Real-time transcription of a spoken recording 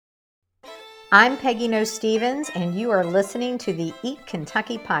I'm Peggy No Stevens, and you are listening to the Eat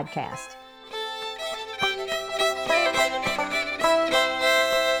Kentucky podcast.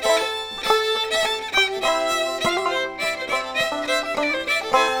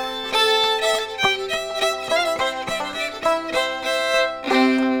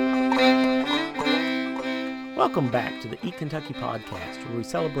 Welcome back to the Eat Kentucky podcast, where we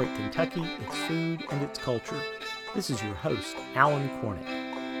celebrate Kentucky, its food, and its culture. This is your host, Alan Cornick.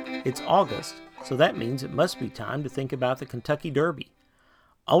 It's August, so that means it must be time to think about the Kentucky Derby.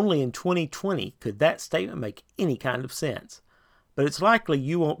 Only in 2020 could that statement make any kind of sense. But it's likely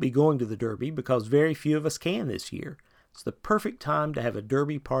you won't be going to the Derby because very few of us can this year. It's the perfect time to have a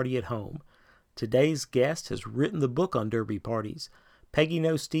Derby party at home. Today's guest has written the book on Derby parties. Peggy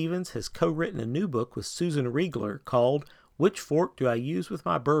No Stevens has co-written a new book with Susan Riegler called Which Fork Do I Use with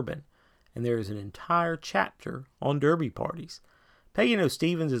My Bourbon? And there is an entire chapter on Derby parties. Peggy No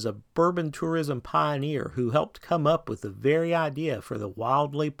Stevens is a bourbon tourism pioneer who helped come up with the very idea for the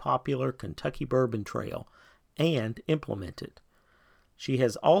wildly popular Kentucky Bourbon Trail and implement it. She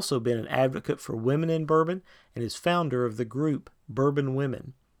has also been an advocate for women in bourbon and is founder of the group Bourbon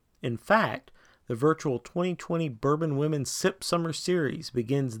Women. In fact, the virtual 2020 Bourbon Women Sip Summer Series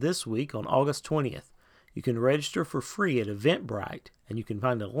begins this week on August 20th. You can register for free at Eventbrite, and you can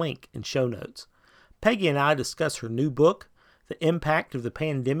find a link in show notes. Peggy and I discuss her new book, the impact of the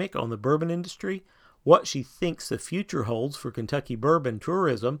pandemic on the bourbon industry, what she thinks the future holds for Kentucky bourbon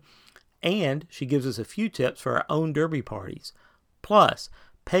tourism, and she gives us a few tips for our own Derby parties. Plus,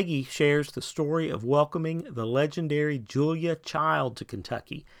 Peggy shares the story of welcoming the legendary Julia Child to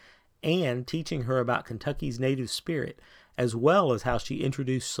Kentucky and teaching her about Kentucky's native spirit, as well as how she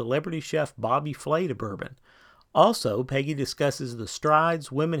introduced celebrity chef Bobby Flay to bourbon. Also, Peggy discusses the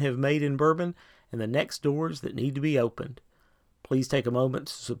strides women have made in bourbon and the next doors that need to be opened. Please take a moment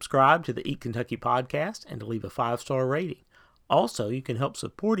to subscribe to the Eat Kentucky podcast and to leave a 5-star rating. Also, you can help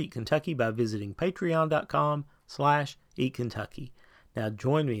support Eat Kentucky by visiting patreon.com/eatkentucky. Now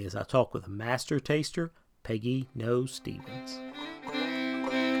join me as I talk with master taster Peggy No Stevens.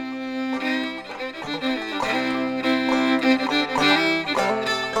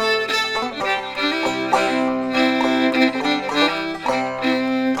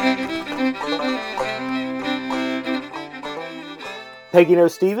 Peggy No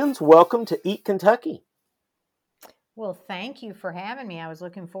Stevens, welcome to Eat Kentucky. Well, thank you for having me. I was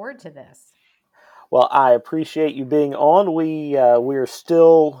looking forward to this. Well, I appreciate you being on. We're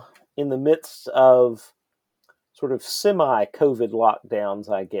still in the midst of sort of semi-COVID lockdowns,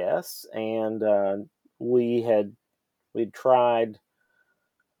 I guess, and we'd tried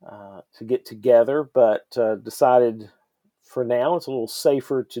to get together, but decided for now it's a little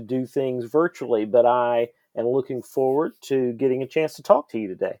safer to do things virtually. But I am looking forward to getting a chance to talk to you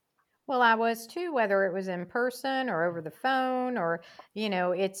today. Well, I was too, whether it was in person or over the phone, or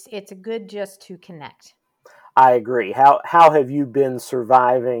it's good just to connect. I agree. How have you been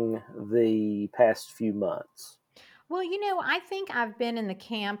surviving the past few months? Well, I think I've been in the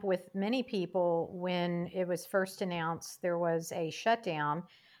camp with many people when it was first announced there was a shutdown.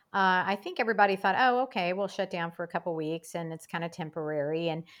 I think everybody thought, oh, okay, we'll shut down for a couple weeks and it's kind of temporary.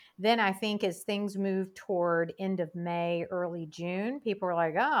 And then I think as things moved toward end of May, early June, people were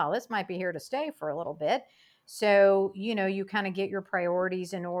like, oh, this might be here to stay for a little bit. So, you kind of get your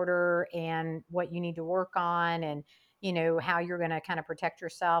priorities in order and what you need to work on and, how you're going to kind of protect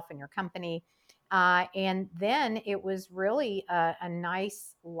yourself and your company. And then it was really a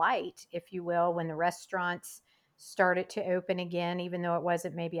nice light, if you will, when the restaurants started to open again, even though it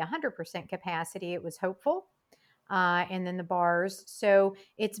wasn't maybe 100% capacity, it was hopeful. And then the bars. So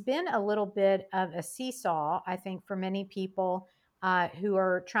it's been a little bit of a seesaw, I think, for many people who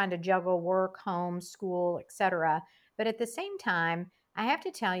are trying to juggle work, home, school, etc. But at the same time, I have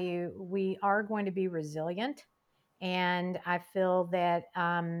to tell you, we are going to be resilient. And I feel that,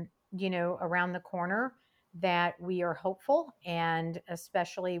 around the corner, that we are hopeful, and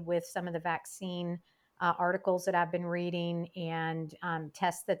especially with some of the vaccine articles that I've been reading and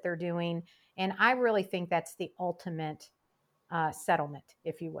tests that they're doing. And I really think that's the ultimate settlement,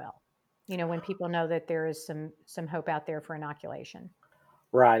 if you will. When people know that there is some hope out there for inoculation.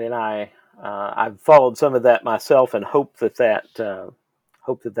 Right, and I've followed some of that myself, and hope that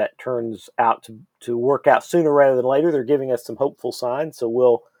turns out to work out sooner rather than later. They're giving us some hopeful signs, so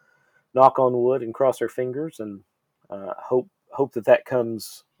we'll knock on wood and cross our fingers and hope that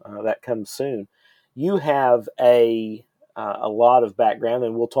comes soon. You have a lot of background,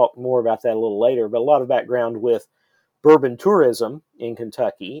 and we'll talk more about that a little later. But a lot of background with bourbon tourism in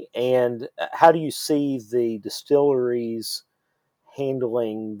Kentucky, and how do you see the distilleries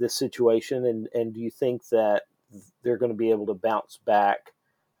handling this situation, and do you think that they're going to be able to bounce back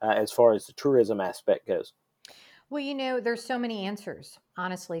as far as the tourism aspect goes? Well, there's so many answers,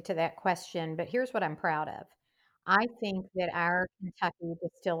 honestly, to that question, but here's what I'm proud of. I think that our Kentucky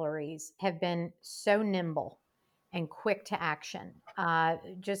distilleries have been so nimble and quick to action.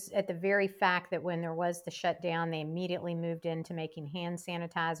 Just at the very fact that when there was the shutdown, they immediately moved into making hand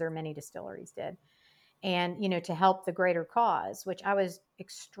sanitizer. Many distilleries did, and to help the greater cause, which I was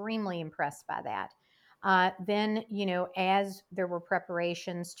extremely impressed by that. Then as there were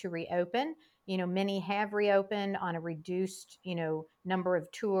preparations to reopen, many have reopened on a reduced number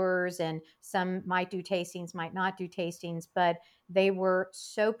of tours, and some might do tastings, might not do tastings, but they were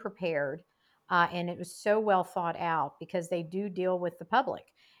so prepared, and it was so well thought out because they do deal with the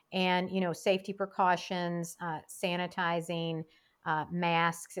public, and safety precautions, sanitizing,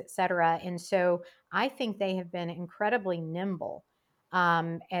 masks, etc. And so I think they have been incredibly nimble,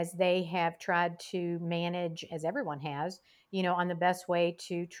 as they have tried to manage, as everyone has, on the best way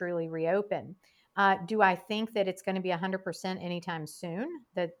to truly reopen. Do I think that it's going to be 100% anytime soon,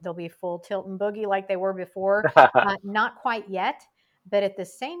 that they'll be full tilt and boogie like they were before? Not quite yet. But at the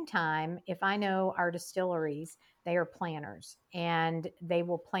same time, if I know our distilleries, they are planners and they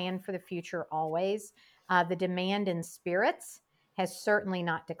will plan for the future always. The demand in spirits has certainly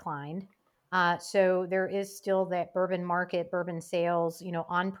not declined. So there is still that bourbon market, bourbon sales,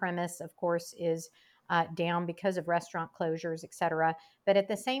 on premise, of course, is down because of restaurant closures, et cetera. But at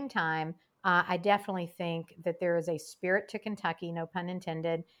the same time, I definitely think that there is a spirit to Kentucky, no pun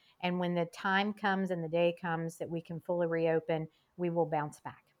intended. And when the time comes and the day comes that we can fully reopen, we will bounce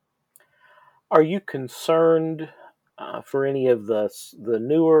back. Are you concerned for any of the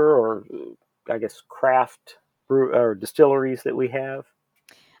newer, or I guess craft brew or distilleries that we have?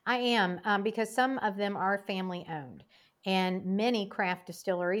 I am, because some of them are family owned. And many craft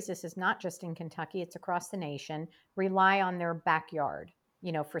distilleries, this is not just in Kentucky, it's across the nation, rely on their backyard,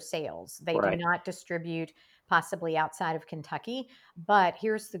 for sales. They do Right. not distribute possibly outside of Kentucky. But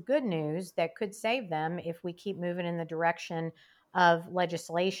here's the good news that could save them if we keep moving in the direction of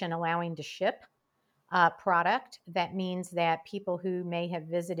legislation allowing to ship product. That means that people who may have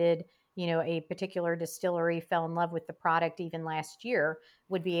visited, a particular distillery, fell in love with the product even last year,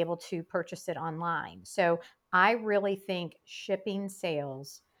 would be able to purchase it online. So I really think shipping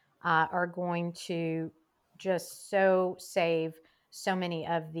sales are going to just so save so many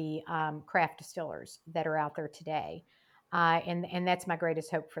of the craft distillers that are out there today. And that's my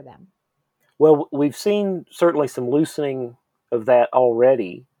greatest hope for them. Well, we've seen certainly some loosening of that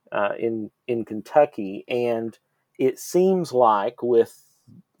already in Kentucky, and it seems like with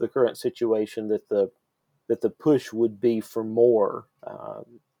the current situation that the push would be for more,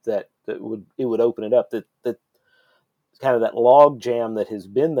 that would open it up, that kind of that log jam that has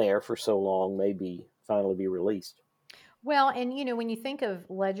been there for so long maybe finally be released. Well, and when you think of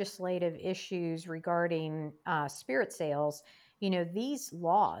legislative issues regarding spirit sales, these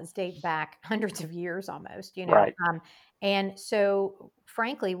laws date back hundreds of years almost, Right. and so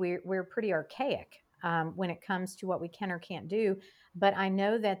frankly, we're pretty archaic when it comes to what we can or can't do. But I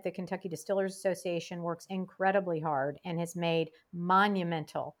know that the Kentucky Distillers Association works incredibly hard and has made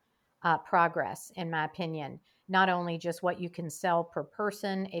monumental progress, in my opinion. Not only just what you can sell per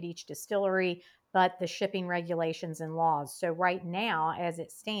person at each distillery, but the shipping regulations and laws. So right now, as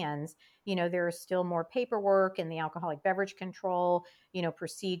it stands, there is still more paperwork and the alcoholic beverage control,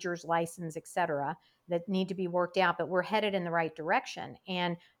 procedures, license, et cetera, that need to be worked out. But we're headed in the right direction,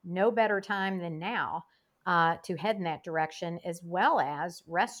 and no better time than now to head in that direction, as well as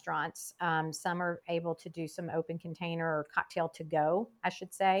restaurants. Some are able to do some open container or cocktail to go, I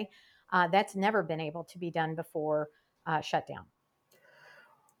should say. That's never been able to be done before shutdown.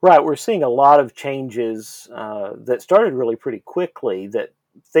 Right, we're seeing a lot of changes that started really pretty quickly. That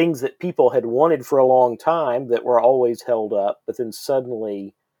things that people had wanted for a long time that were always held up, but then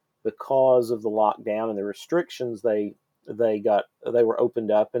suddenly, because of the lockdown and the restrictions, they were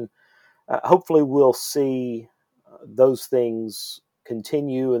opened up, and hopefully we'll see those things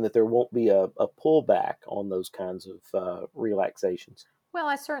continue, and that there won't be a pullback on those kinds of relaxations. Well,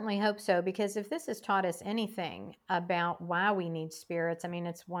 I certainly hope so, because if this has taught us anything about why we need spirits, I mean,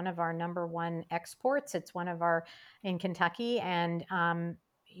 it's one of our number one exports. It's one of our in Kentucky, and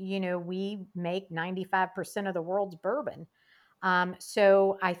we make 95% of the world's bourbon.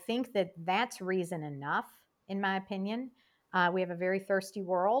 So I think that that's reason enough, in my opinion. We have a very thirsty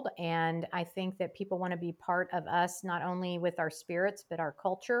world, and I think that people want to be part of us, not only with our spirits, but our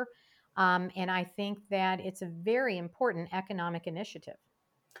culture. And I think that it's a very important economic initiative.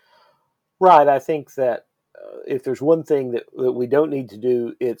 Right, I think that if there's one thing that we don't need to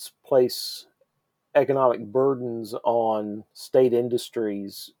do, it's place economic burdens on state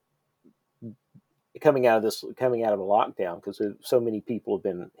industries coming out of a lockdown, because so many people have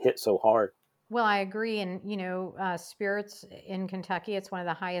been hit so hard. Well, I agree. And, spirits in Kentucky, it's one of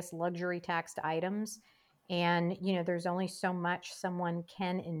the highest luxury taxed items. And, there's only so much someone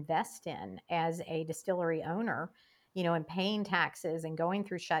can invest in as a distillery owner, and paying taxes and going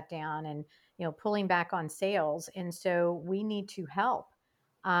through shutdown and, pulling back on sales. And so we need to help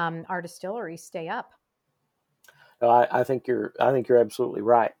our distilleries stay up. I think you're absolutely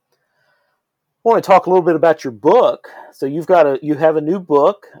right. I want to talk a little bit about your book. So you have a new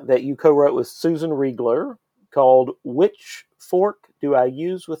book that you co-wrote with Susan Riegler called "Which Fork Do I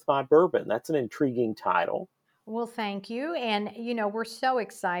Use with My Bourbon?" That's an intriguing title. Well, thank you. And, we're so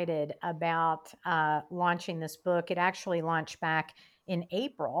excited about launching this book. It actually launched back in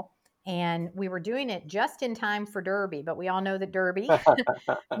April, and we were doing it just in time for Derby. But we all know that Derby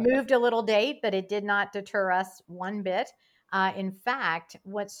moved a little date, but it did not deter us one bit. In fact,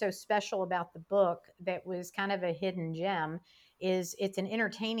 what's so special about the book that was kind of a hidden gem is it's an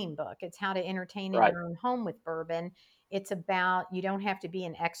entertaining book. It's how to entertain in Right. your own home with bourbon. It's about you don't have to be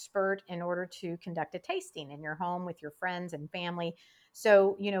an expert in order to conduct a tasting in your home with your friends and family.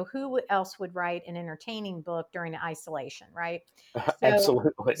 So, who else would write an entertaining book during isolation, right? So,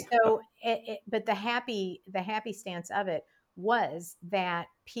 Absolutely. but the happy stance of it was that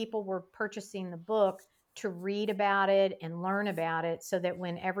people were purchasing the book to read about it and learn about it so that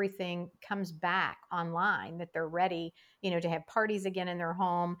when everything comes back online that they're ready, to have parties again in their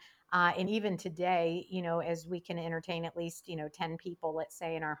home. And even today, as we can entertain at least, 10 people, let's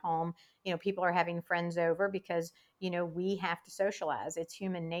say, in our home, people are having friends over because, we have to socialize. It's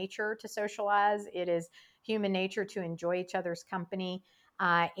human nature to socialize. It is human nature to enjoy each other's company.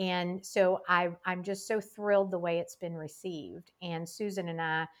 And so I'm just so thrilled the way it's been received. And Susan and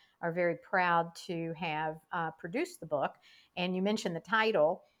I are very proud to have produced the book. And you mentioned the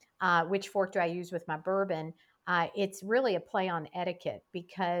title, Which Fork Do I Use with My Bourbon? It's really a play on etiquette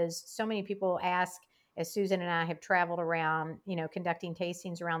because so many people ask, as Susan and I have traveled around, conducting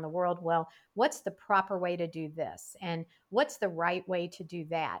tastings around the world, well, what's the proper way to do this? And what's the right way to do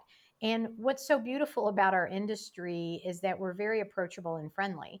that? And what's so beautiful about our industry is that we're very approachable and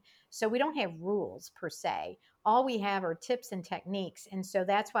friendly. So we don't have rules per se. All we have are tips and techniques. And so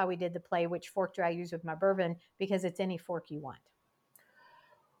that's why we did the play, Which Fork Do I Use with My Bourbon? Because it's any fork you want.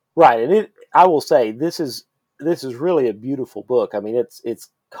 Right, and I will say this is really a beautiful book. I mean, it's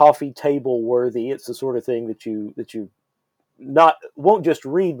coffee table worthy. It's the sort of thing that you not won't just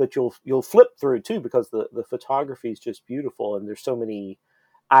read, but you'll flip through too, because the photography is just beautiful, and there's so many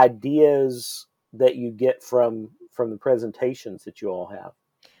ideas that you get from the presentations that you all have.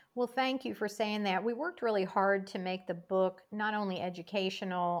 Well, thank you for saying that. We worked really hard to make the book not only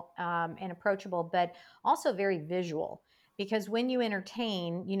educational and approachable, but also very visual. Because when you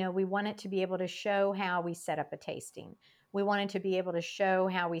entertain, we want it to be able to show how we set up a tasting. We wanted to be able to show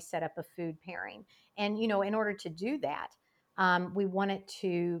how we set up a food pairing. And, in order to do that, we wanted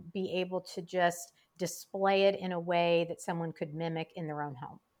to be able to just display it in a way that someone could mimic in their own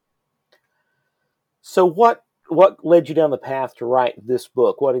home. So what led you down the path to write this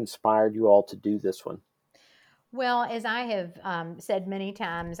book? What inspired you all to do this one? Well, as I have said many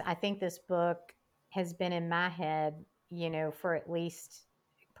times, I think this book has been in my head, for at least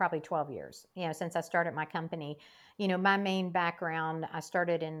probably 12 years, since I started my company. My main background, I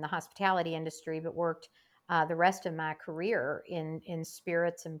started in the hospitality industry, but worked the rest of my career in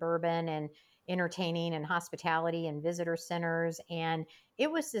spirits and bourbon and entertaining and hospitality and visitor centers. And it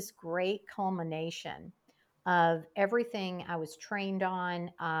was this great culmination of everything I was trained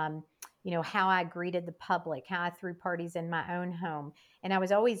on. How I greeted the public, how I threw parties in my own home. And I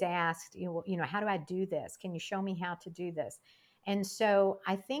was always asked, how do I do this? Can you show me how to do this? And so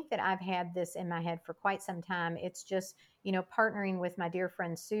I think that I've had this in my head for quite some time. It's just, partnering with my dear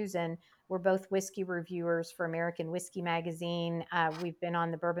friend Susan. We're both whiskey reviewers for American Whiskey Magazine. We've been on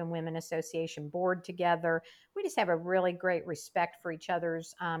the Bourbon Women Association board together. We just have a really great respect for each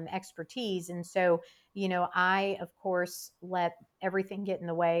other's expertise. And so, I, of course, let everything get in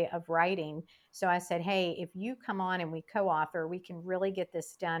the way of writing. So I said, hey, if you come on and we co author, we can really get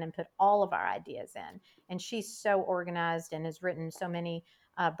this done and put all of our ideas in. And she's so organized and has written so many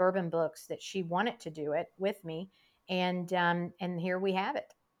bourbon books that she wanted to do it with me. And here we have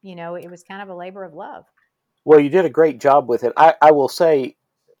it. It was kind of a labor of love. Well, you did a great job with it. I will say,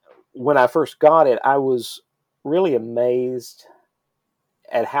 when I first got it, I was really amazed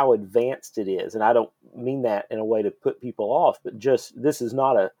at how advanced it is. And I don't mean that in a way to put people off, but just this is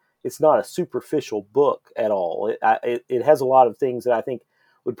not it's not a superficial book at all. It has a lot of things that I think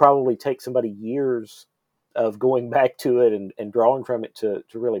would probably take somebody years of going back to it and drawing from it to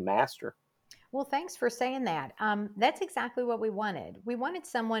really master. Well, thanks for saying that. That's exactly what we wanted. We wanted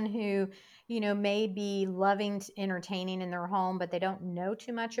someone who, may be loving entertaining in their home, but they don't know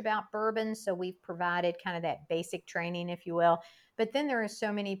too much about bourbon. So we've provided kind of that basic training, if you will. But then there are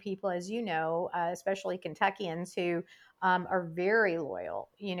so many people, as you know, especially Kentuckians, who are very loyal,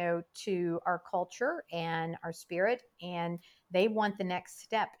 to our culture and our spirit, and they want the next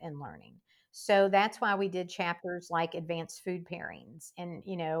step in learning. So that's why we did chapters like advanced food pairings and,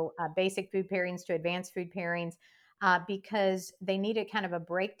 basic food pairings to advanced food pairings, because they needed kind of a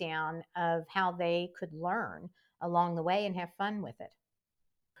breakdown of how they could learn along the way and have fun with it.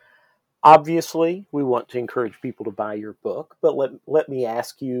 Obviously, we want to encourage people to buy your book, but let me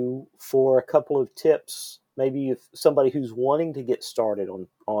ask you for a couple of tips. Maybe if somebody who's wanting to get started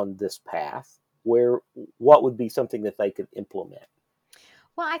on this path, what would be something that they could implement?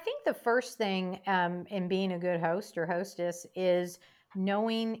 Well, I think the first thing in being a good host or hostess is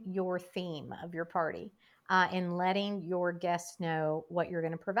knowing your theme of your party. And letting your guests know what you're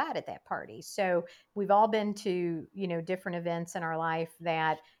going to provide at that party. So we've all been to, different events in our life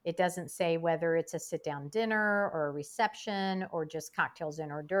that it doesn't say whether it's a sit down dinner or a reception or just cocktails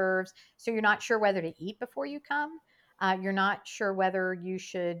and hors d'oeuvres. So you're not sure whether to eat before you come. You're not sure whether you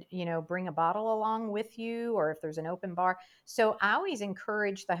should, bring a bottle along with you or if there's an open bar. So I always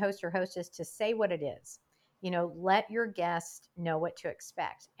encourage the host or hostess to say what it is. Let your guest know what to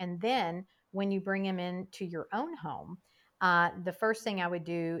expect. And then when you bring them into your own home, the first thing I would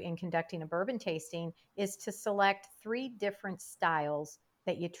do in conducting a bourbon tasting is to select 3 different styles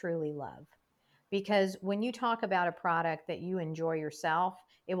that you truly love. Because when you talk about a product that you enjoy yourself,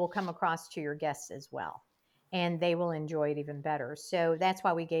 it will come across to your guests as well. And they will enjoy it even better. So that's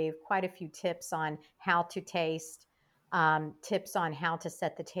why we gave quite a few tips on how to taste, tips on how to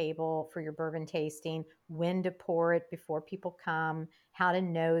set the table for your bourbon tasting, when to pour it before people come, how to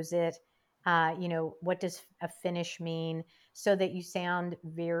nose it, what does a finish mean, so that you sound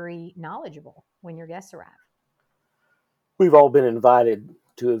very knowledgeable when your guests arrive. We've all been invited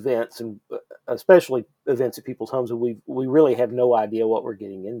to events, and especially events at people's homes, and we really have no idea what we're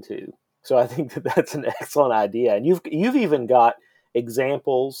getting into. So I think that that's an excellent idea, and you've even got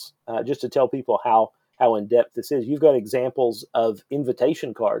examples, just to tell people how in depth this is. You've got examples of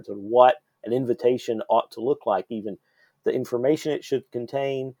invitation cards on what an invitation ought to look like, even the information it should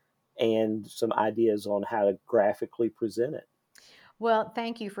contain, and some ideas on how to graphically present it. Well,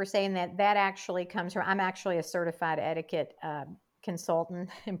 thank you for saying that. That actually comes from, I'm actually a certified etiquette consultant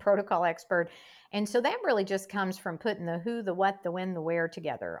and protocol expert. And so that really just comes from putting the who, the what, the when, the where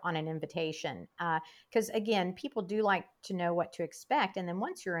together on an invitation. Because again, people do like to know what to expect. And then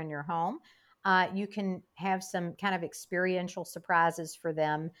once you're in your home, you can have some kind of experiential surprises for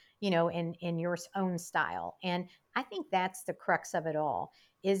them, in your own style. And I think that's the crux of it all,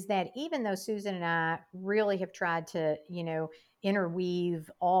 is that even though Susan and I really have tried to, interweave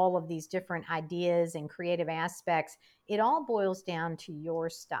all of these different ideas and creative aspects, it all boils down to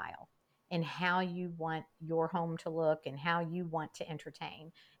your style and how you want your home to look and how you want to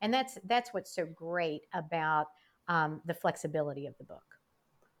entertain. And that's what's so great about the flexibility of the book.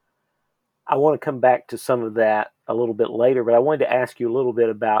 I want to come back to some of that a little bit later, but I wanted to ask you a little bit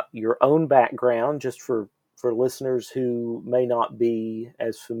about your own background, just for listeners who may not be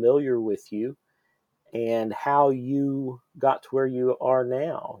as familiar with you, and how you got to where you are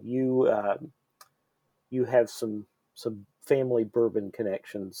now. You have some family bourbon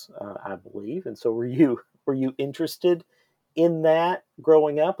connections, I believe, and so were you interested in that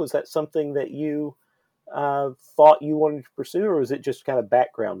growing up? Was that something that you thought you wanted to pursue, or was it just kind of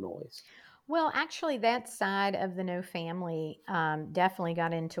background noise? Well, actually, that side of the no family definitely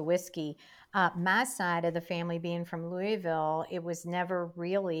got into whiskey. My side of the family, being from Louisville, it was never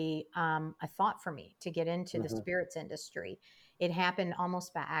really a thought for me to get into the Mm-hmm. spirits industry. It happened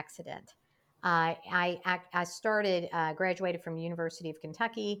almost by accident. I started, graduated from University of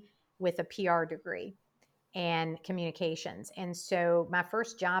Kentucky with a PR degree and communications. And so my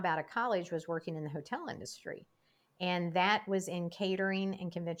first job out of college was working in the hotel industry. And that was in catering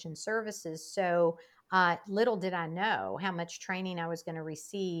and convention services. So little did I know how much training I was going to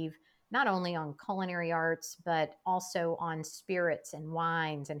receive, not only on culinary arts, but also on spirits and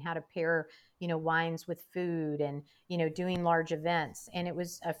wines and how to pair, wines with food and, doing large events. And it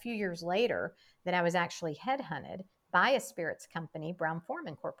was a few years later that I was actually headhunted by a spirits company, Brown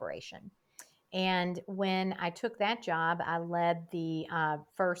Forman Corporation. And when I took that job, I led the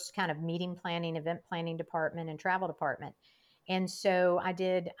first kind of meeting planning, event planning department, and travel department. And so I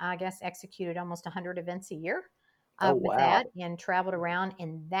did, I guess, executed almost 100 events a year Oh, with that, wow. and traveled around.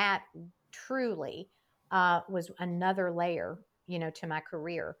 And that truly was another layer, to my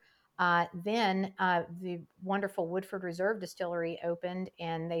career. Then the wonderful Woodford Reserve Distillery opened,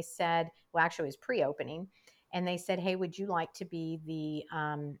 and they said, well, actually, it was pre-opening, and they said, "Hey, would you like to be the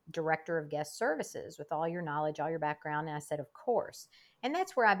director of guest services with all your knowledge, all your background?" And I said, "Of course." And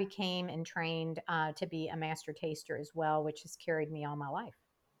that's where I became and trained to be a master taster as well, which has carried me all my life.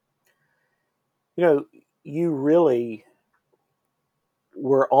 You know, you really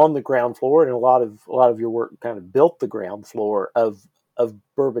were on the ground floor, and a lot of your work kind of built the ground floor of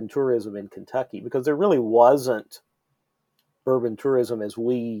bourbon tourism in Kentucky, because there really wasn't bourbon tourism as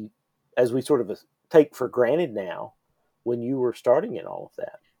we sort of take for granted now when you were starting in all of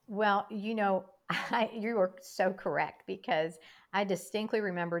that. Well, you are so correct, because I distinctly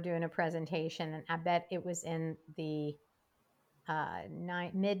remember doing a presentation, and I bet it was in the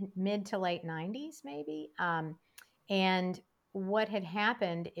mid to late 90s, maybe. And what had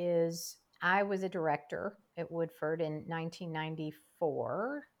happened is I was a director at Woodford in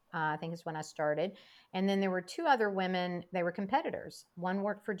 1994. I think is when I started. And then there were two other women, they were competitors. One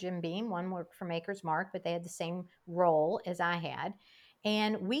worked for Jim Beam, one worked for Maker's Mark, but they had the same role as I had.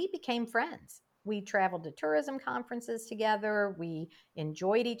 And we became friends. We traveled to tourism conferences together. We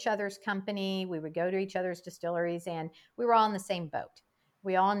enjoyed each other's company. We would go to each other's distilleries, and we were all in the same boat.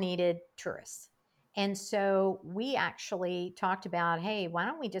 We all needed tourists. And so we actually talked about, hey, why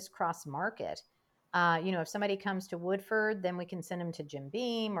don't we just cross market? If somebody comes to Woodford, then we can send them to Jim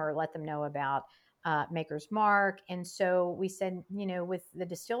Beam or let them know about Maker's Mark. And so we said, with the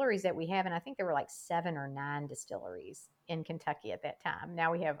distilleries that we have, and I think there were like 7 or 9 distilleries in Kentucky at that time.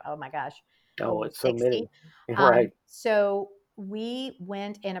 Now we have, oh my gosh, Oh, over it's so 60. many. Right. So we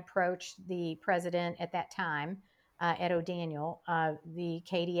went and approached the president at that time, Ed O'Daniel, the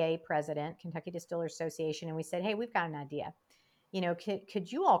KDA president, Kentucky Distillers Association, and we said, "Hey, we've got an idea.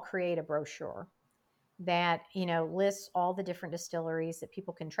 Could you all create a brochure that lists all the different distilleries that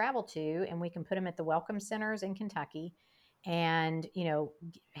people can travel to, and we can put them at the welcome centers in Kentucky, and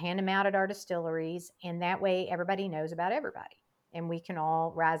hand them out at our distilleries, and that way everybody knows about everybody, and we can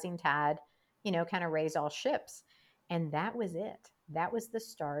all rising tide, kind of raise all ships." And that was it. That was the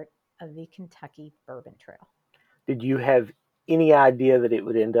start of the Kentucky Bourbon Trail. Did you have any idea that it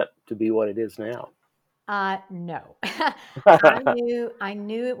would end up to be what it is now? No. I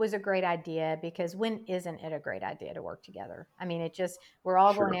knew it was a great idea, because when isn't it a great idea to work together? I mean, we're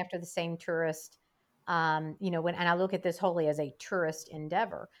all going Sure. after the same tourist. And I look at this wholly as a tourist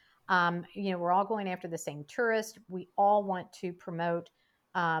endeavor. We're all going after the same tourist. We all want to promote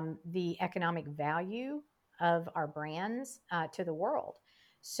the economic value of our brands to the world.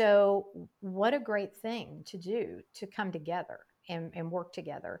 So, what a great thing to do, to come together and work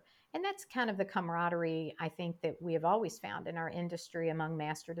together. And that's kind of the camaraderie I think that we have always found in our industry among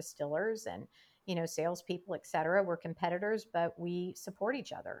master distillers and salespeople, et cetera. We're competitors, but we support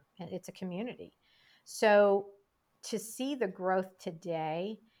each other. It's a community. So to see the growth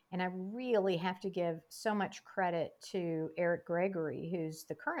today, and I really have to give so much credit to Eric Gregory, who's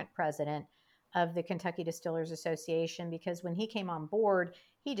the current president of the Kentucky Distillers Association, because when he came on board,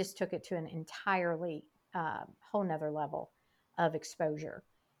 he just took it to an entirely whole nother level of exposure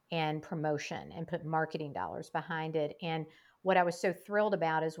and promotion, and put marketing dollars behind it. And what I was so thrilled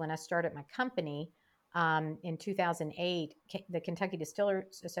about is when I started my company in 2008, the Kentucky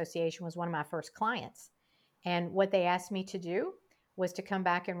Distillers Association was one of my first clients. And what they asked me to do was to come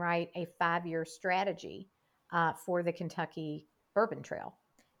back and write a 5-year strategy for the Kentucky Bourbon Trail.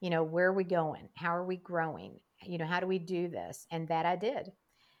 Where are we going? How are we growing? How do we do this? And that I did.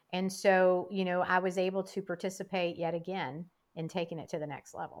 And so, I was able to participate yet again in taking it to the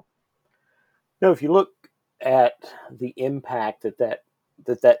next level. No, if you look at the impact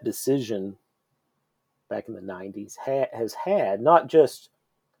that decision back in the 90s has had, not just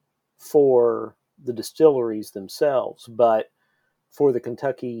for the distilleries themselves, but for the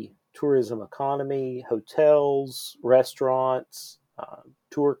Kentucky tourism economy, hotels, restaurants,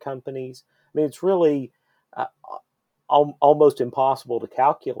 tour companies. I mean, it's really almost impossible to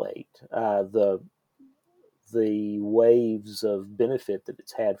calculate the waves of benefit that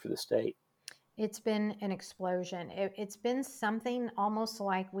it's had for the state. It's been an explosion. It's been something almost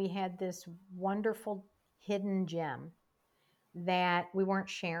like we had this wonderful hidden gem that we weren't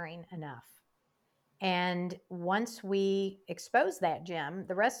sharing enough. And once we exposed that gem,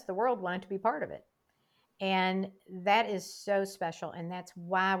 the rest of the world wanted to be part of it. And that is so special. And that's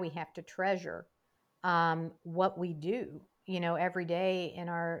why we have to treasure what we do, every day in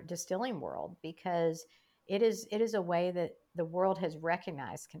our distilling world, because it is a way that the world has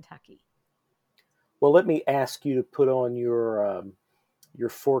recognized Kentucky. Well, let me ask you to put on your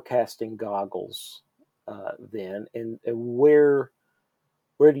forecasting goggles then, and where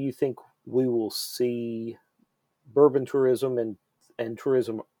do you think we will see bourbon tourism and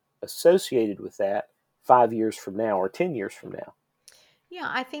tourism associated with that 5 years from now or 10 years from now? Yeah,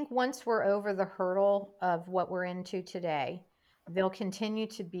 I think once we're over the hurdle of what we're into today, there'll continue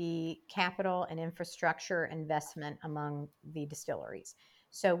to be capital and infrastructure investment among the distilleries.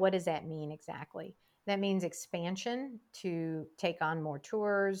 So, what does that mean exactly? That means expansion to take on more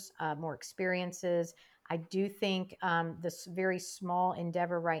tours, more experiences. I do think this very small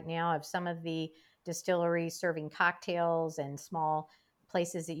endeavor right now of some of the distilleries serving cocktails and small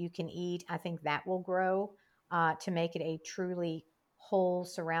places that you can eat, I think that will grow to make it a truly whole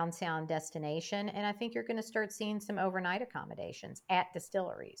surround sound destination. And I think you're going to start seeing some overnight accommodations at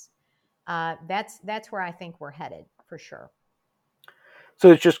distilleries. That's where I think we're headed for sure.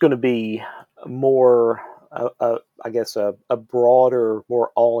 So it's just going to be more, I guess, a broader,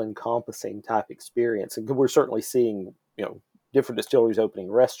 more all-encompassing type experience, and we're certainly seeing, different distilleries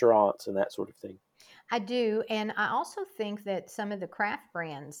opening restaurants and that sort of thing. I do. And I also think that some of the craft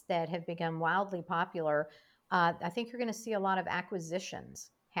brands that have become wildly popular, I think you're going to see a lot of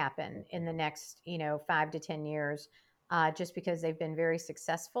acquisitions happen in the next, 5 to 10 years, just because they've been very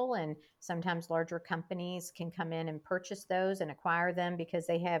successful. And sometimes larger companies can come in and purchase those and acquire them because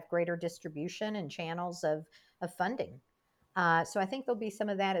they have greater distribution and channels of funding. So I think there'll be some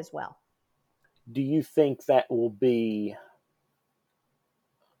of that as well. Do you think that will be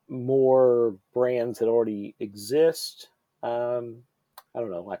more brands that already exist? I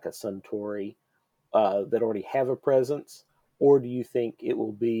don't know, like a Suntory that already have a presence, or do you think it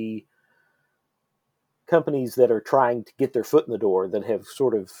will be companies that are trying to get their foot in the door that have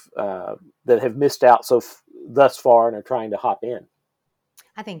sort of that have missed out thus far and are trying to hop in?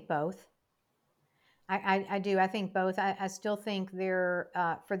 I think both. I do. I think both. I still think they're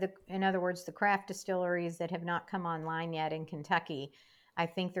in other words, the craft distilleries that have not come online yet in Kentucky. I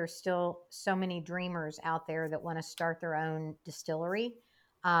think there's still so many dreamers out there that want to start their own distillery,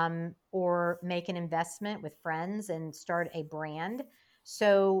 or make an investment with friends and start a brand.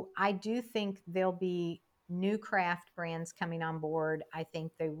 So I do think there'll be new craft brands coming on board. I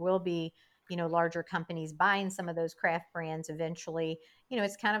think there will be, larger companies buying some of those craft brands eventually.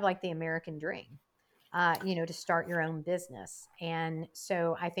 It's kind of like the American dream, to start your own business. And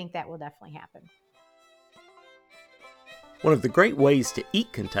so I think that will definitely happen. One of the great ways to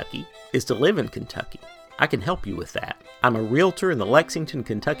eat Kentucky is to live in Kentucky. I can help you with that. I'm a realtor in the Lexington,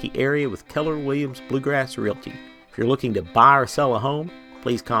 Kentucky area with Keller Williams Bluegrass Realty. If you're looking to buy or sell a home,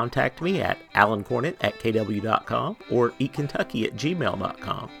 please contact me at alancornett@kw.com or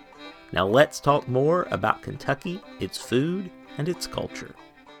eatkentucky@gmail.com. Now let's talk more about Kentucky, its food, and its culture.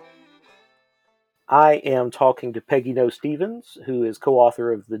 I am talking to Peggy Noe Stevens, who is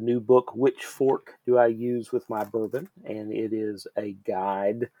co-author of the new book, Which Fork Do I Use with My Bourbon? And it is a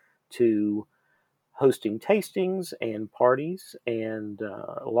guide to hosting tastings and parties and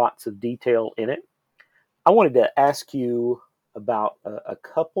lots of detail in it. I wanted to ask you about a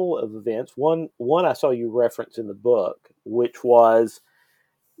couple of events. One I saw you reference in the book, which was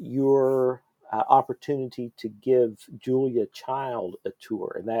your opportunity to give Julia Child a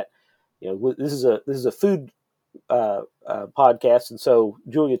tour, and that this is a food podcast, and so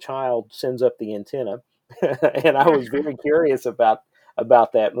Julia Child sends up the antenna, and I was very curious about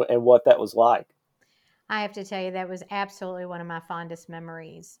that and what that was like. I have to tell you, that was absolutely one of my fondest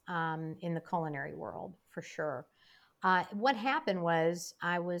memories in the culinary world, for sure. What happened was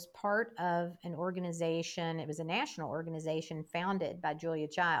I was part of an organization. It was a national organization founded by Julia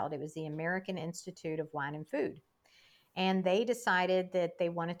Child. It was the American Institute of Wine and Food. And they decided that they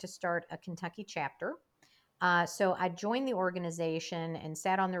wanted to start a Kentucky chapter. So I joined the organization and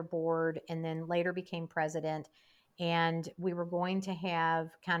sat on their board and then later became president. And we were going to have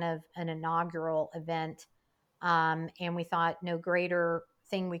kind of an inaugural event. And we thought no greater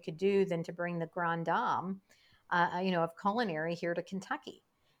thing we could do than to bring the Grand Dame, of culinary here to Kentucky.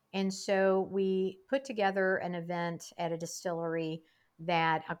 And so we put together an event at a distillery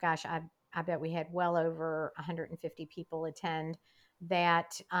that, oh gosh, I bet we had well over 150 people attend.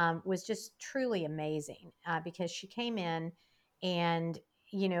 That was just truly amazing because she came in and,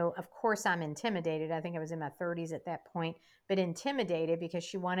 of course, I'm intimidated. I think I was in my 30s at that point, but intimidated because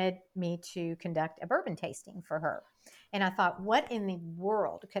she wanted me to conduct a bourbon tasting for her. And I thought, what in the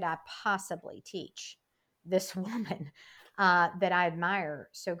world could I possibly teach this woman that I admire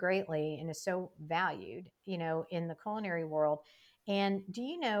so greatly and is so valued, in the culinary world? And do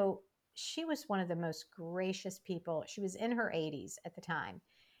you know, she was one of the most gracious people. She was in her 80s at the time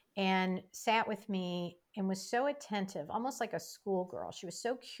and sat with me and was so attentive, almost like a schoolgirl. She was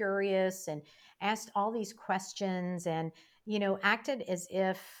so curious and asked all these questions and, acted as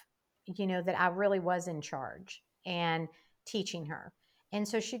if, that I really was in charge and teaching her. And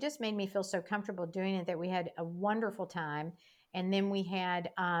so she just made me feel so comfortable doing it that we had a wonderful time. And then we had,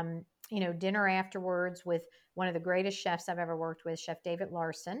 dinner afterwards with one of the greatest chefs I've ever worked with, Chef David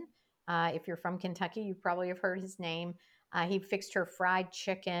Larson. If you're from Kentucky, you probably have heard his name. He fixed her fried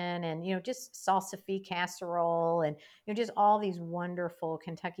chicken and, just salsify casserole and, just all these wonderful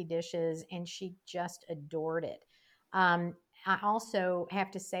Kentucky dishes. And she just adored it. I also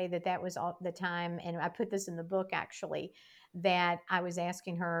have to say that that was all the time, and I put this in the book actually, that I was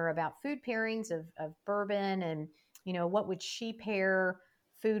asking her about food pairings of bourbon and, what would she pair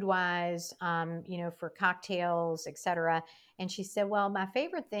food wise, for cocktails, etc. And she said, well, my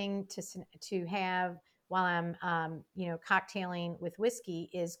favorite thing to have while I'm, cocktailing with whiskey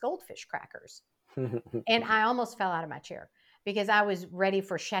is goldfish crackers. And I almost fell out of my chair because I was ready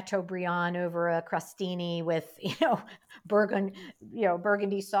for Chateaubriand over a crostini with,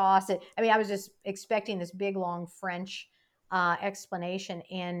 Burgundy sauce. I mean, I was just expecting this big, long French explanation.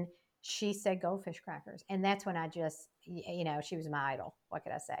 And she said goldfish crackers. And that's when I just, she was my idol. What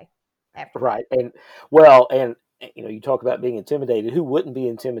could I say after that? Right. And well, and you talk about being intimidated. Who wouldn't be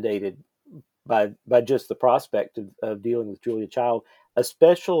intimidated by just the prospect of dealing with Julia Child,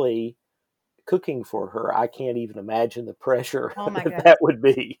 especially cooking for her? I can't even imagine the pressure Oh my that goodness. would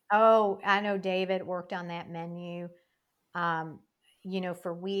be. Oh, I know David worked on that menu, um,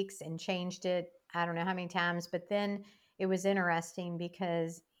 for weeks and changed it. I don't know how many times, but then it was interesting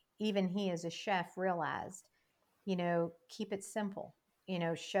because even he, as a chef, realized, keep it simple.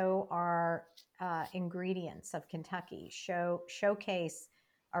 Show our ingredients of Kentucky, showcase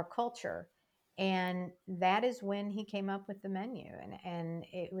our culture, and that is when he came up with the menu, and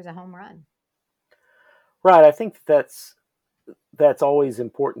it was a home run. Right. I think that's always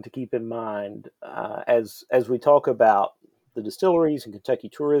important to keep in mind as we talk about the distilleries and Kentucky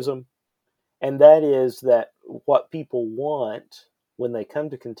tourism, and that is that what people want when they come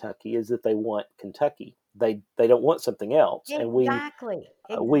to Kentucky is that they want Kentucky. They don't want something else, and Exactly.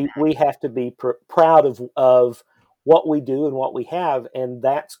 we have to be proud of what we do and what we have, and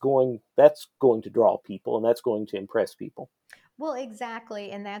that's going to draw people, and that's going to impress people. Well,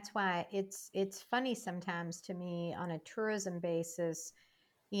 exactly, and that's why it's funny sometimes to me on a tourism basis,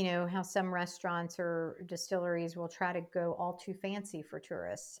 how some restaurants or distilleries will try to go all too fancy for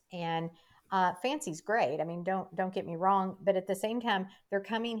tourists. And fancy's great. I mean, don't get me wrong, but at the same time, they're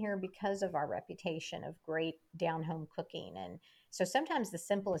coming here because of our reputation of great down home cooking. And so sometimes the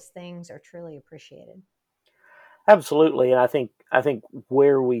simplest things are truly appreciated. Absolutely, and I think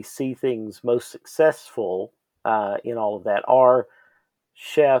where we see things most successful in all of that are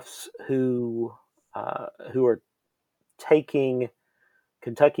chefs who are taking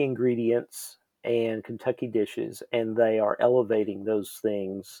Kentucky ingredients and Kentucky dishes, and they are elevating those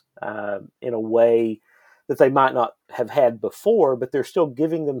things in a way that they might not have had before, but they're still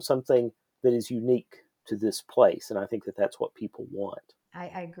giving them something that is unique to this place, and I think that that's what people want.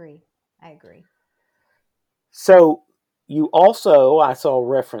 I agree. I agree. So you also, I saw a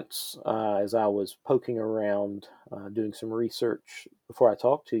reference as I was poking around doing some research before I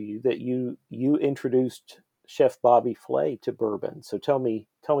talked to you that you introduced Chef Bobby Flay to bourbon. So tell me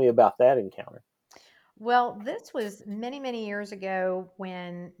about that encounter. Well, this was many, many years ago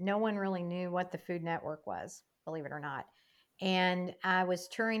when no one really knew what the Food Network was, believe it or not. And I was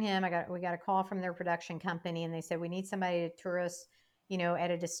touring him. We got a call from their production company, and they said we need somebody to tour us,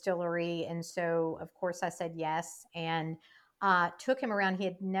 at a distillery. And so, of course, I said yes, and took him around. He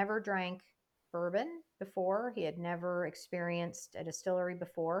had never drank bourbon before. He had never experienced a distillery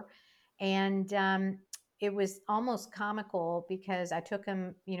before, and it was almost comical because I took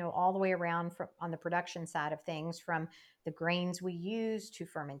him, all the way around on the production side of things, from the grains we use to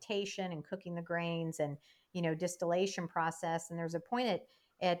fermentation and cooking the grains and, distillation process. And there's a point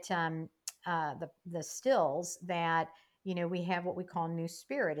at the stills that, we have what we call new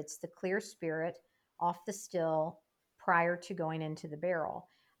spirit. It's the clear spirit off the still prior to going into the barrel.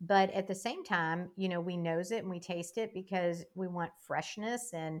 But at the same time, we nose it and we taste it because we want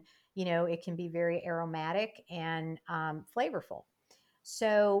freshness, and it can be very aromatic and flavorful.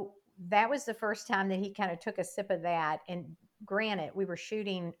 So that was the first time that he kind of took a sip of that. And granted, we were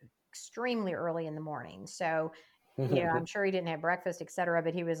shooting extremely early in the morning. So, I'm sure he didn't have breakfast, et cetera,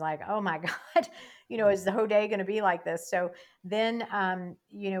 but he was like, oh my God, is the whole day going to be like this? So then,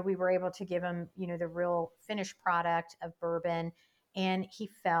 we were able to give him, the real finished product of bourbon. and he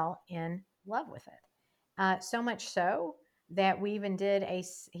fell in love with it. So much so that we even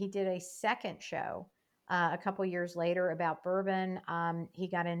he did a second show a couple years later about bourbon. He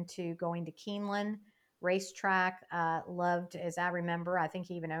got into going to Keeneland racetrack, loved, as I remember, I think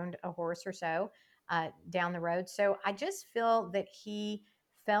he even owned a horse or so down the road. So I just feel that he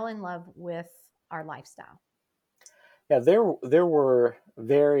fell in love with our lifestyle. Yeah, there were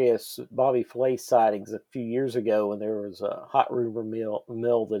various Bobby Flay sightings a few years ago when there was a hot rumor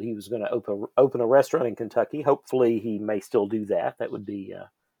mill that he was going to open a restaurant in Kentucky. Hopefully, he may still do that. That would be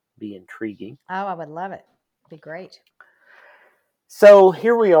intriguing. Oh, I would love it. Be great. So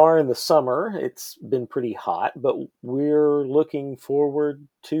here we are in the summer. It's been pretty hot, but we're looking forward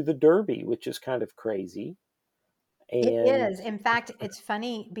to the Derby, which is kind of crazy. It And is. In fact, it's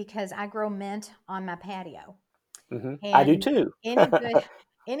funny because I grow mint on my patio. I do And too. any good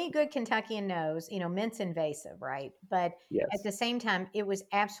any good Kentuckian knows, mint's invasive, right? But at Yes. the same time, it was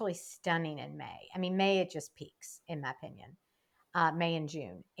absolutely stunning in May. I mean, May it just peaks, in my opinion. May and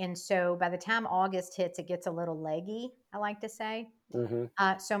June. And so by the time August hits, it gets a little leggy, I like to say. Hmm.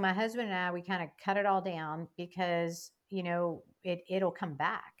 So my husband and I, we kind of cut it all down because it'll come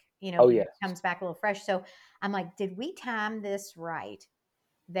back. Oh It yes. comes back a little fresh. So I'm like, did we time this right?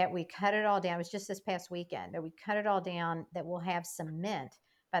 That we cut it all down. It was just this past weekend that we cut it all down. That we'll have some mint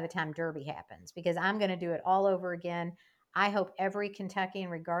by the time Derby happens because I'm going to do it all over again. I hope every Kentuckian,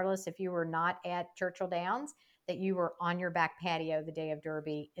 regardless if you were not at Churchill Downs, that you were on your back patio the day of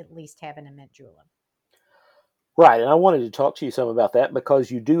Derby, at least having a mint julep. Right, and I wanted to talk to you some about that because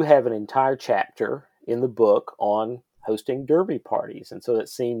you do have an entire chapter in the book on hosting derby parties, and so it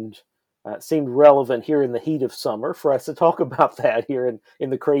seemed relevant here in the heat of summer for us to talk about that here in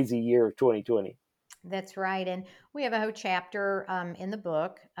the crazy year of 2020. That's right, and we have a whole chapter in the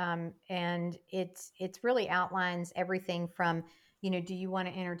book, and it's really outlines everything from do you want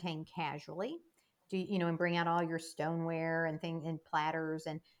to entertain casually, and bring out all your stoneware and things and platters,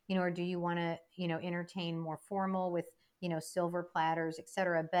 and or do you want to entertain more formal with silver platters,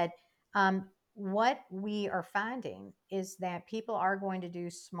 etc. But what we are finding is that people are going to do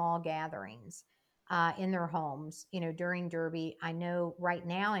small gatherings in their homes, during Derby. I know right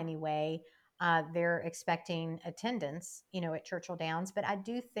now anyway they're expecting attendance, at Churchill Downs. But I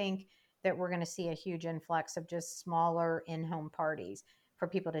do think that we're going to see a huge influx of just smaller in-home parties for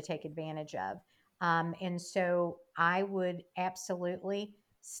people to take advantage of. And so I would absolutely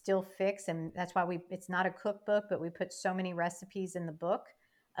still fix, and that's why it's not a cookbook, but we put so many recipes in the book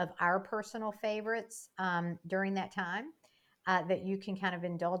of our personal favorites during that time that you can kind of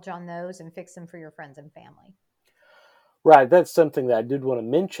indulge on those and fix them for your friends and family. Right, that's something that I did want to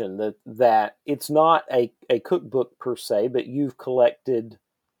mention that it's not a cookbook per se, but you've collected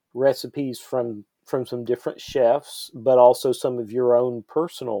recipes from some different chefs, but also some of your own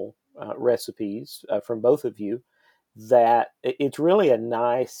personal recipes from both of you. That it's really a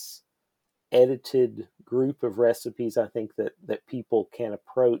nice edited group of recipes. I think that people can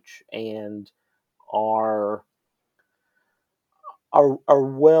approach and are are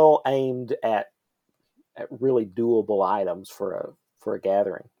well aimed at really doable items for a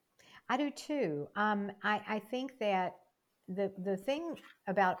gathering. I do too. I think that the thing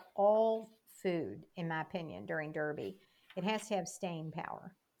about all food, in my opinion, during Derby, it has to have staying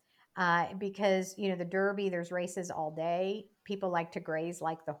power. Because the Derby, there's races all day. People like to graze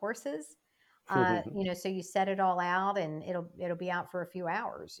like the horses. So you set it all out, and it'll be out for a few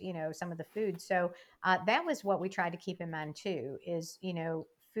hours. Some of the food. So that was what we tried to keep in mind too. Is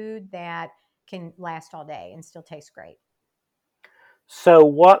food that can last all day and still taste great. So,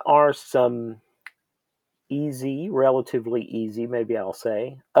 what are some relatively easy, maybe I'll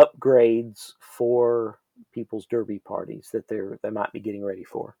say, upgrades for people's derby parties that they might be getting ready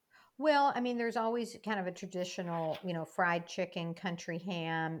for? Well, I mean, there's always kind of a traditional, fried chicken, country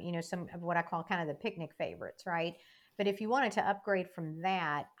ham, some of what I call kind of the picnic favorites, right? But if you wanted to upgrade from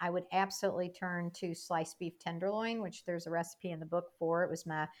that, I would absolutely turn to sliced beef tenderloin, which there's a recipe in the book for. It was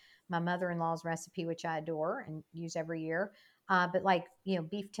my mother-in-law's recipe, which I adore and use every year. But like,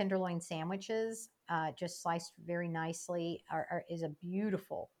 beef tenderloin sandwiches, just sliced very nicely, is a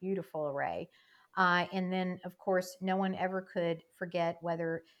beautiful, beautiful array. And then, of course, no one ever could forget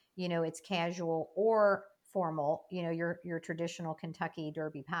whether it's casual or formal, your traditional Kentucky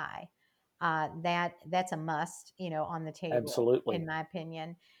Derby pie. That's a must, on the table, in Absolutely. my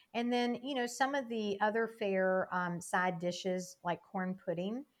opinion. And then, some of the other fare side dishes like corn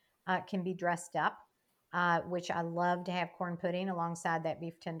pudding can be dressed up, which I love to have corn pudding alongside that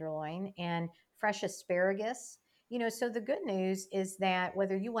beef tenderloin and fresh asparagus. So the good news is that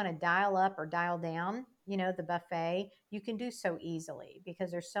whether you want to dial up or dial down the buffet, you can do so easily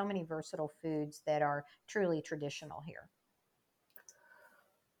because there's so many versatile foods that are truly traditional here.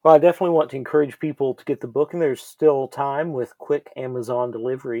 Well, I definitely want to encourage people to get the book, and there's still time with quick Amazon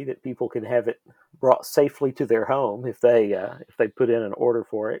delivery that people can have it brought safely to their home if they put in an order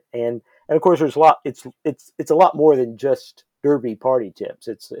for it. And of course, there's a lot. It's a lot more than just Derby party tips.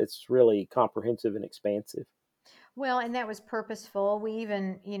 It's really comprehensive and expansive. Well, and that was purposeful. We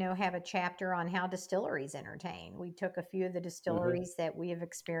even, have a chapter on how distilleries entertain. We took a few of the Hmm. distilleries that we have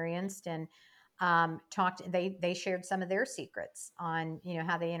experienced and talked. They shared some of their secrets on,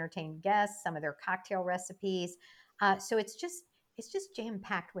 how they entertain guests, some of their cocktail recipes. So it's just jam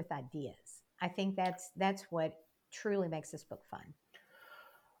packed with ideas. I think that's what truly makes this book fun.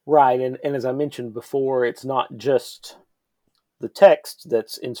 Right, and as I mentioned before, it's not just the text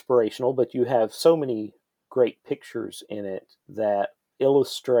that's inspirational, but you have so many great pictures in it that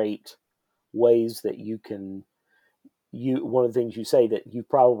illustrate ways that you one of the things you say that you've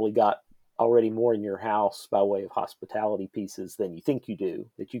probably got already more in your house by way of hospitality pieces than you think you do,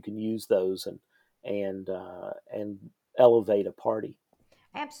 that you can use those and elevate a party.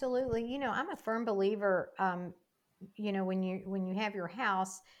 Absolutely. I'm a firm believer. When you have your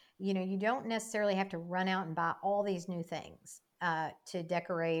house, you don't necessarily have to run out and buy all these new things to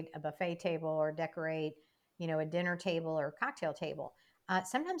decorate a buffet table or decorate, a dinner table or a cocktail table.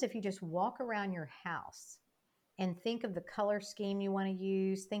 Sometimes if you just walk around your house and think of the color scheme you want to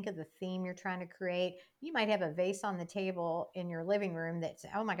use, think of the theme you're trying to create. You might have a vase on the table in your living room that's,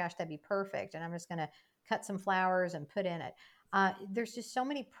 oh my gosh, that'd be perfect. And I'm just going to cut some flowers and put in it. There's just so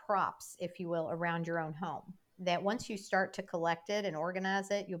many props, if you will, around your own home that once you start to collect it and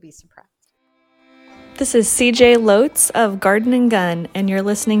organize it, you'll be surprised. This is CJ Lotes of Garden and Gun, and you're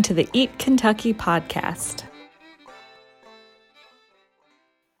listening to the Eat Kentucky podcast.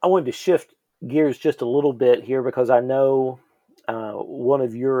 I wanted to shift gears just a little bit here because I know one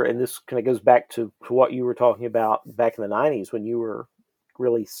of your, and this kind of goes back to what you were talking about back in the 90s when you were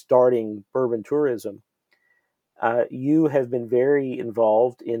really starting bourbon tourism. You have been very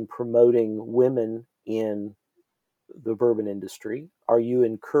involved in promoting women in the bourbon industry. Are you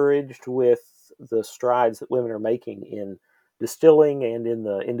encouraged with the strides that women are making in distilling and in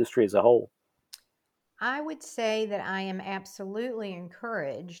the industry as a whole? I would say that I am absolutely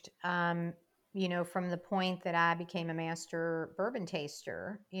encouraged, from the point that I became a master bourbon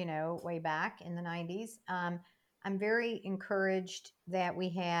taster, way back in the 90s. I'm very encouraged that we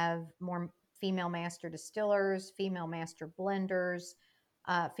have more female master distillers, female master blenders,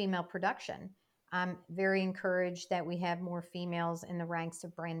 female production. I'm very encouraged that we have more females in the ranks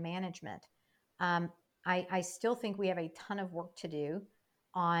of brand management. Um, I still think we have a ton of work to do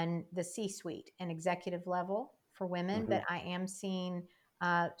on the C suite and executive level for women, Mm-hmm. but I am seeing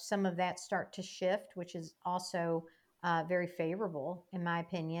some of that start to shift, which is also very favorable, in my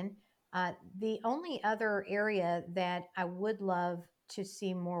opinion. The only other area that I would love to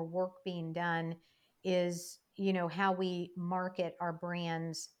see more work being done is, how we market our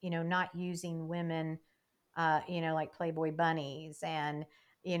brands, not using women, like Playboy bunnies and,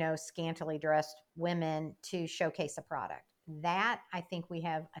 scantily dressed women to showcase a product. That I think we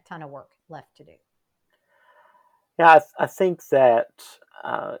have a ton of work left to do. Yeah, I think that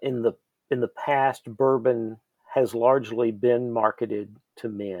in the past, bourbon has largely been marketed to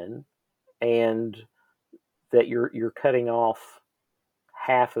men, and that you're cutting off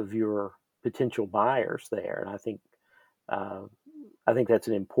half of your potential buyers there. And uh, I think that's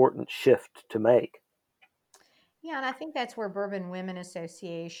an important shift to make. Yeah, and I think that's where Bourbon Women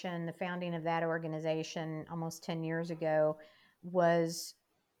Association, the founding of that organization almost 10 years ago, was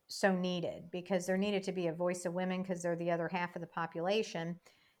so needed because there needed to be a voice of women because they're the other half of the population.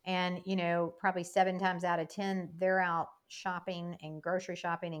 And, probably 7 times out of 10, they're out shopping and grocery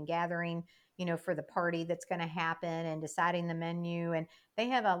shopping and gathering, for the party that's going to happen and deciding the menu. And they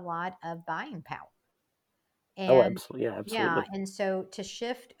have a lot of buying power. Oh, And absolutely, yeah, yeah, absolutely. and so to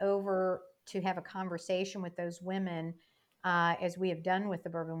shift over to have a conversation with those women, as we have done with the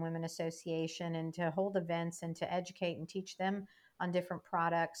Bourbon Women Association, and to hold events and to educate and teach them on different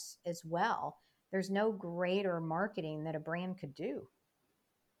products as well. There's no greater marketing that a brand could do.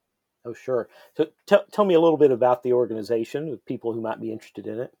 Oh, sure. So tell me a little bit about the organization with people who might be interested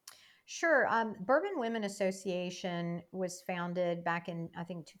in it. Sure. Bourbon Women Association was founded back in, I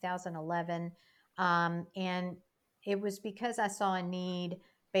think, 2011. And it was because I saw a need.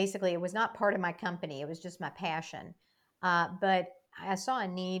 Basically, it was not part of my company, it was just my passion. But I saw a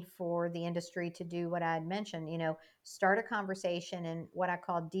need for the industry to do what I had mentioned, start a conversation and what I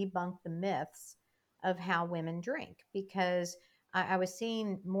call debunk the myths of how women drink. Because I was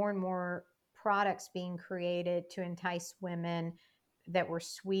seeing more and more products being created to entice women that were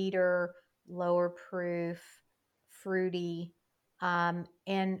sweeter, lower proof, fruity.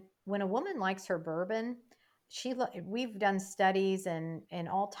 And when a woman likes her bourbon, we've done studies and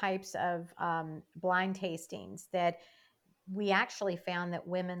all types of blind tastings that we actually found that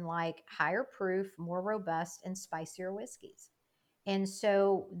women like higher proof, more robust, and spicier whiskeys. And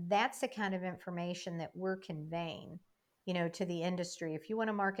so that's the kind of information that we're conveying, to the industry. If you want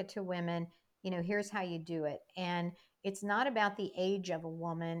to market to women, here's how you do it. And it's not about the age of a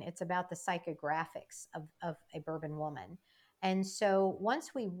woman, it's about the psychographics of a bourbon woman. And so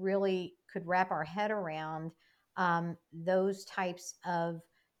once we really could wrap our head around those types of,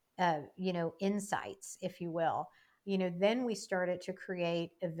 insights, if you will, then we started to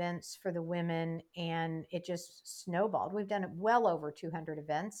create events for the women, and it just snowballed. We've done well over 200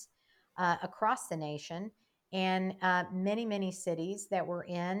 events across the nation, and many, many cities that we're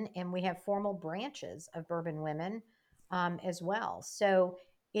in, and we have formal branches of Bourbon Women as well. So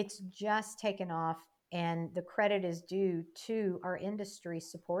it's just taken off, and the credit is due to our industry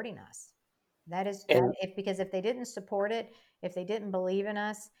supporting us. Because if they didn't support it, if they didn't believe in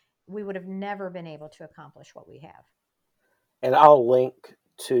us, we would have never been able to accomplish what we have. And I'll link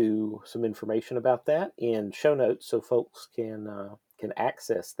to some information about that in show notes so folks can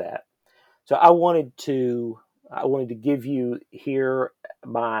access that. So I wanted to give you here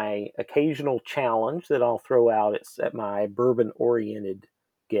my occasional challenge that I'll throw out at my bourbon-oriented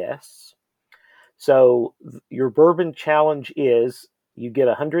guests. So your bourbon challenge is you get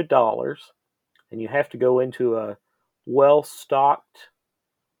 $100 and you have to go into a well-stocked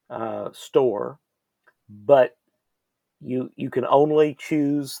store, but you can only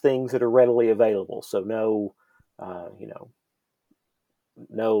choose things that are readily available. So no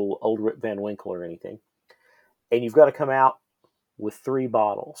Old Rip Van Winkle or anything. And you've got to come out with 3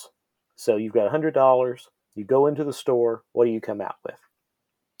 bottles. So you've got $100. You go into the store. What do you come out with?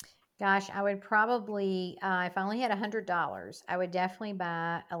 Gosh, I would probably, if I only had $100, I would definitely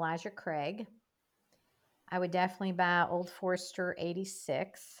buy Elijah Craig. I would definitely buy Old Forester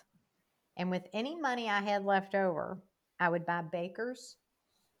 86. And with any money I had left over, I would buy Baker's,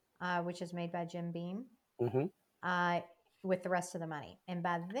 which is made by Jim Beam, with the rest of the money. And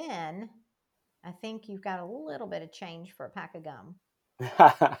by then, I think you've got a little bit of change for a pack of gum.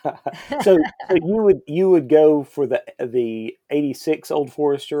 so you would go for the 86 Old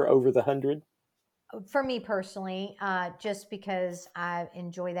Forester over the 100? For me personally, just because I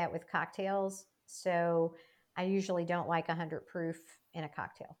enjoy that with cocktails. So I usually don't like 100 proof in a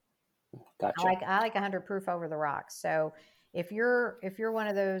cocktail. Gotcha. I like 100 proof over the rocks. So if you're one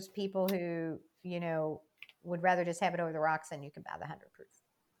of those people who would rather just have it over the rocks, then you can buy the 100 proof.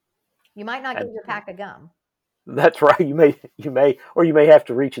 You might not get your pack of gum. That's right. You may have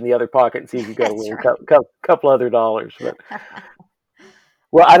to reach in the other pocket and see if you've got a couple other dollars. But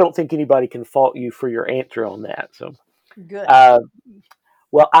well, I don't think anybody can fault you for your answer on that. So good.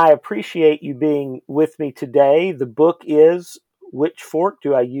 Well, I appreciate you being with me today. The book is Which Fork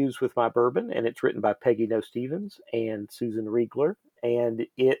Do I Use with My Bourbon? And it's written by Peggy Noe Stevens and Susan Riegler. And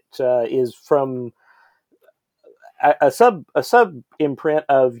it is from a sub imprint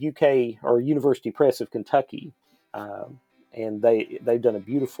of UK or University Press of Kentucky. And they've done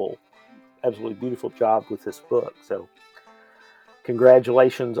absolutely beautiful job with this book. So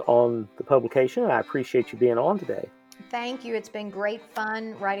congratulations on the publication. And I appreciate you being on today. Thank you. It's been great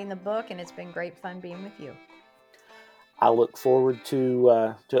fun writing the book, and it's been great fun being with you. I look forward to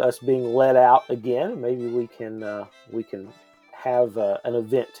us being let out again. Maybe we can have an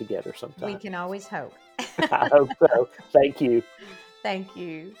event together sometime. We can always hope. I hope so. Thank you. Thank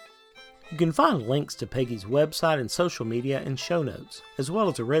you. You can find links to Peggy's website and social media in show notes, as well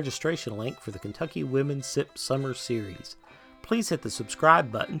as a registration link for the Kentucky Women Sip Summer Series. Please hit the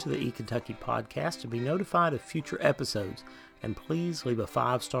subscribe button to the eKentucky podcast to be notified of future episodes, and please leave a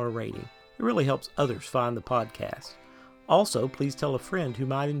 5-star rating. It really helps others find the podcast. Also, please tell a friend who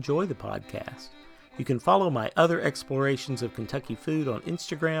might enjoy the podcast. You can follow my other explorations of Kentucky food on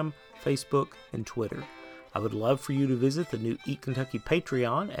Instagram, Facebook, and Twitter. I would love for you to visit the new Eat Kentucky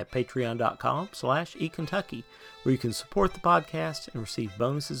Patreon at patreon.com/eatkentucky, where you can support the podcast and receive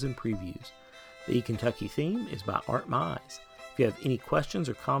bonuses and previews. The Eat Kentucky theme is by Art Mize. If you have any questions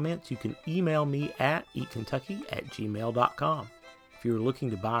or comments, you can email me at eatkentucky@gmail.com. If you are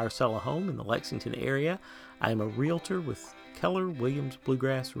looking to buy or sell a home in the Lexington area, I am a realtor with Keller Williams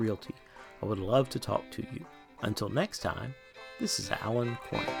Bluegrass Realty. I would love to talk to you. Until next time, this is Alan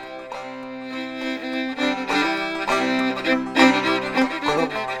Cornick.